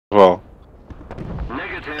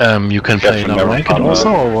You can play in a ranked also,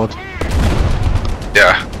 or what?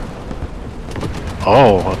 Yeah.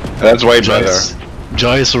 Oh, that's way better.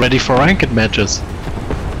 Joy is ready for ranked matches.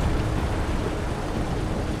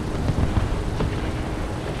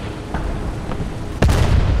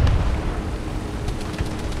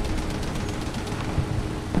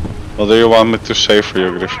 What do you want me to say for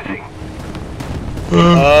you, Griffin?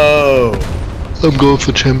 Oh. I'm going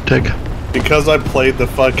for Gem Tech. Because I played the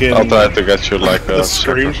fucking... I'll try to get you like a... the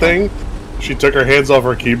scream thing, she took her hands off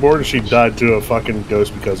her keyboard and she died to a fucking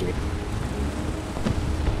ghost because of it.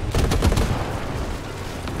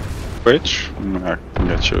 Twitch? I can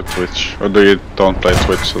get you a Twitch. Or do you don't play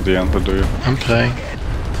Twitch at the end, or do you? I'm playing.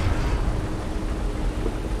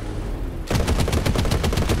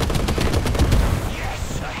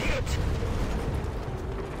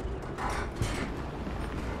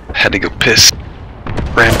 Had to go piss.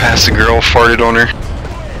 Ran past the girl, farted on her.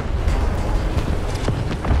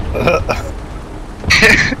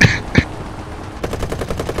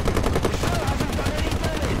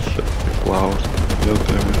 Wow.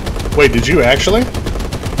 Wait, did you actually?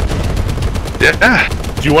 Yeah.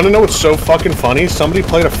 Do you want to know what's so fucking funny? Somebody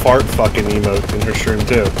played a fart fucking emote in her stream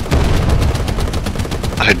too.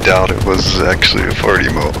 I doubt it was actually a fart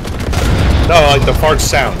emote. No, like the fart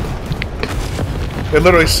sound. It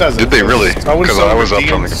literally says it. Did they really? Because I was up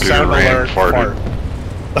on the computer and ran farted.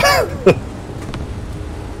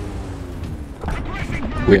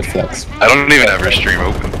 Weird flex. I don't even have her stream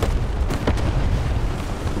open.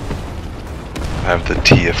 I have the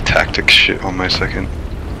TF Tactics shit on my second.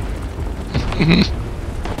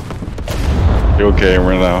 You okay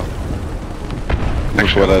right now?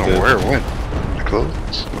 Actually, what I don't know where it went. The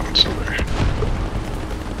clothes? No, it's still there.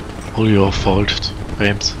 All your fault,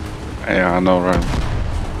 James. Yeah, I know, right?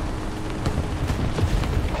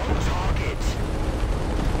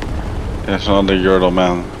 It's not the Yordle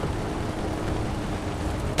man.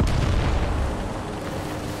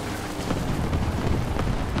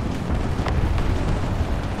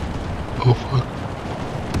 Oh fuck.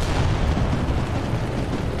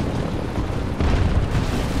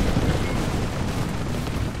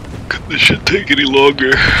 Could this shit take any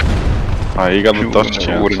longer? Ah, you got the touch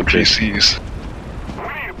chance. Wooden PCs.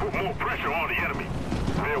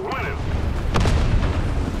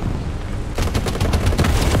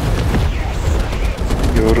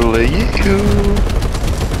 Yodel-a-yee-hoo.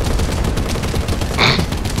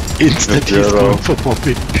 Instant he's going for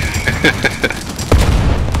Poppy.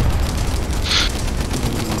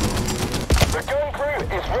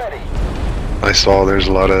 I saw there's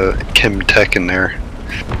a lot of Chem Tech in there.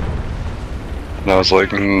 And I was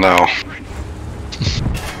like, no.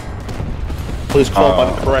 Please call by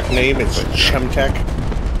the correct name, it's Chemtech.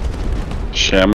 Shem.